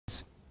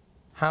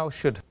how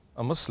should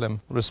a Muslim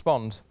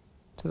respond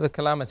to the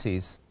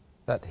calamities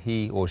that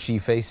he or she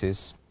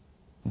faces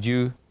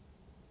due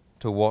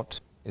to what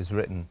is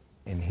written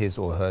in his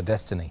or her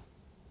destiny?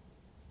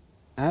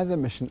 As I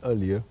mentioned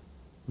earlier,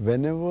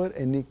 whenever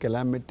any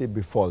calamity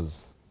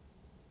befalls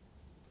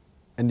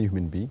any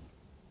human being,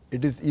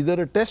 it is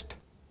either a test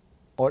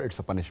or it's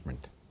a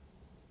punishment.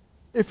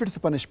 If it's a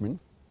punishment,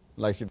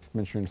 like it's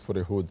mentioned in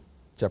Surah Hud,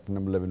 chapter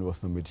number 11,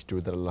 verse number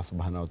 82, that Allah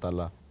subhanahu wa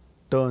ta'ala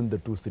turned the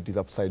two cities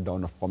upside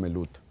down of Qawm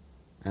Lut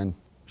and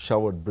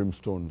showered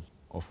brimstone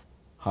of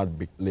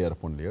hard layer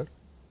upon layer,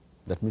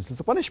 that means it's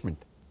a punishment.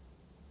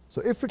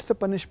 So if it's a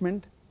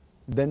punishment,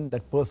 then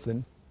that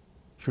person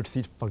should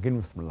seek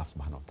forgiveness from Allah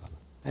subhanahu wa ta'ala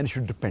and he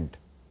should repent.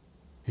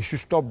 He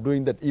should stop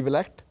doing that evil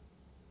act,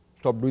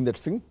 stop doing that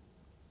sin,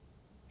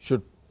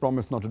 should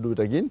promise not to do it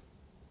again.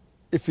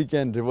 If he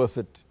can reverse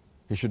it,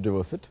 he should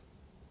reverse it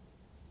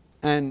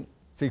and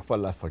seek for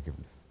Allah's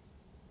forgiveness.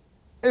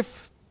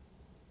 If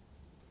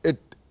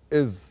it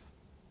is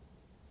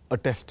a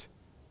test,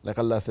 like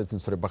Allah says in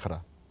Surah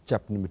Baqarah,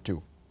 chapter number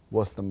 2,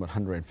 verse number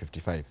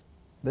 155,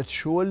 that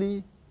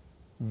surely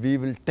we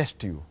will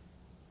test you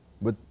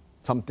with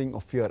something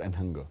of fear and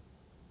hunger,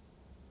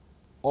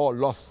 or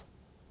loss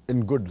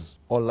in goods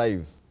or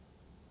lives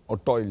or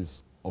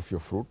toils of your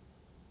fruit,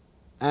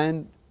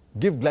 and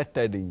give glad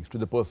tidings to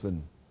the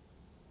person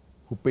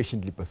who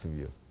patiently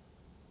perseveres.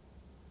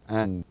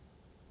 And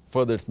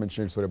further it's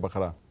mentioned in Surah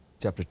Baqarah,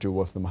 chapter 2,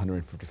 verse number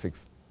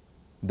 156,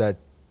 that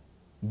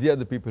they are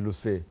the people who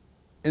say,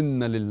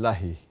 Inna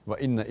lillahi wa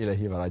inna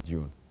ilahi wa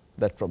rajiun,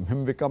 that from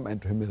him we come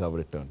and to him is our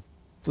return.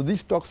 So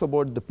this talks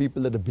about the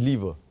people that are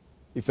believer.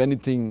 If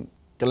anything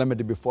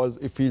calamity befalls,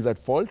 if he is at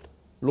fault,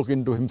 look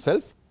into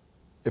himself.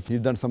 If he's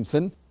done some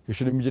sin, he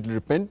should immediately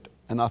repent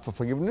and ask for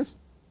forgiveness.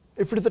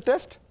 If it is a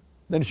test,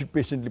 then he should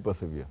patiently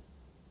persevere.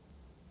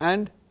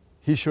 And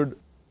he should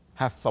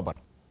have sabr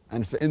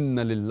and say,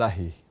 Inna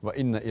lillahi wa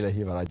inna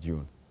ilahi wa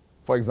rajiun.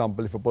 For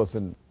example, if a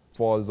person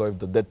falls or if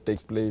the death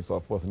takes place or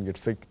a person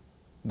gets sick,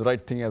 the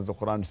right thing, as the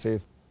Quran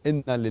says,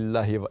 Inna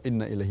lillahi wa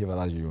inna ilahi wa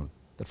rajiun,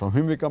 that from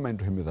him we come and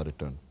to him is our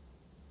return.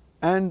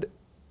 And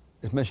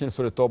it's mentioned in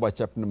Surah Tawbah,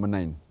 chapter number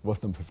 9,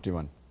 verse number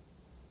 51.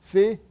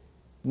 Say,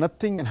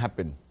 nothing can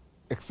happen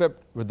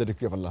except with the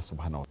decree of Allah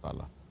subhanahu wa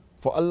ta'ala.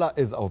 For Allah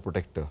is our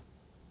protector.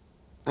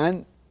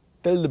 And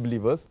tell the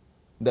believers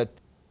that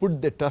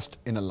put their trust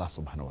in Allah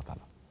subhanahu wa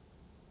ta'ala.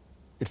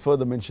 It's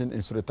further mentioned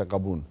in Surah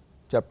Taqabun,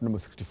 chapter number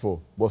 64,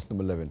 verse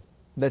number 11,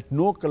 that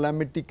no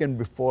calamity can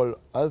befall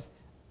us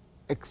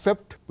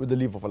except with the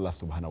leave of Allah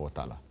subhanahu wa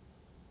ta'ala.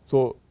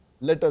 So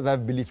let us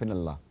have belief in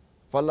Allah.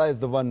 For Allah is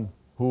the one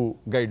who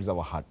guides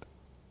our heart.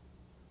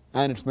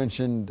 And it's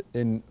mentioned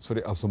in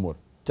Surah Az-Zumar,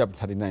 chapter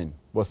 39,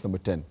 verse number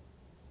 10,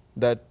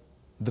 that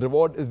the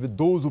reward is with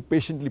those who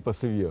patiently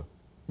persevere,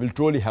 will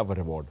truly have a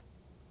reward.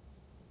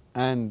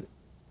 And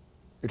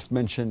it's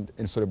mentioned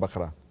in Surah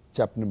Baqarah,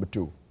 chapter number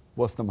 2,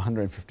 verse number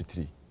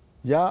 153.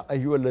 Ya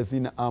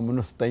ayyuhallazina amanu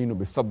ista'inu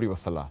bis-sabri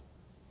was-salah,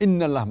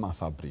 inna Allaha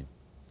ma'a-sabirin.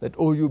 That,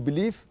 oh, you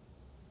believe,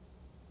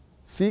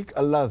 seek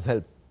Allah's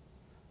help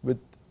with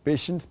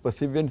patience,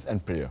 perseverance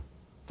and prayer.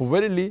 For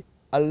verily,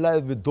 Allah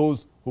is with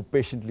those who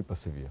patiently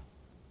persevere.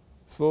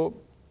 So,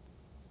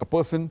 a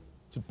person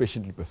should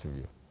patiently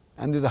persevere.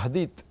 And there's a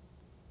hadith,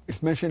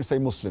 it's mentioned in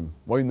Sahih Muslim,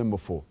 volume number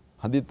 4,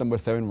 hadith number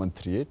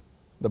 7138.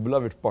 The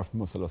beloved Prophet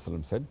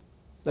Muhammad said,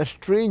 that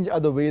strange are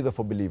the ways of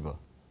a believer.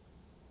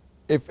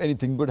 If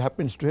anything good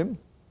happens to him,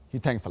 he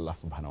thanks Allah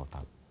subhanahu wa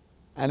ta'ala.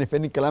 And if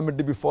any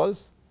calamity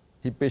befalls,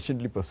 he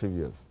patiently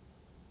perseveres.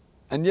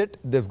 And yet,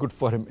 there's good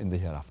for him in the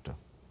hereafter.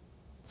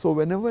 So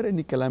whenever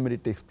any calamity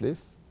takes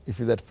place, if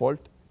he's at fault,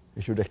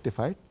 he should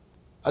rectify it.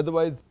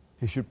 Otherwise,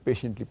 he should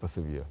patiently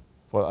persevere.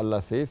 For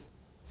Allah says,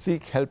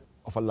 seek help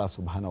of Allah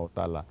subhanahu wa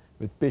ta'ala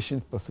with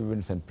patience,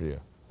 perseverance and prayer.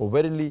 For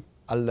verily,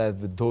 Allah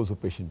is with those who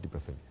patiently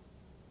persevere.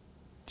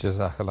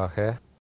 Jazakallah khair.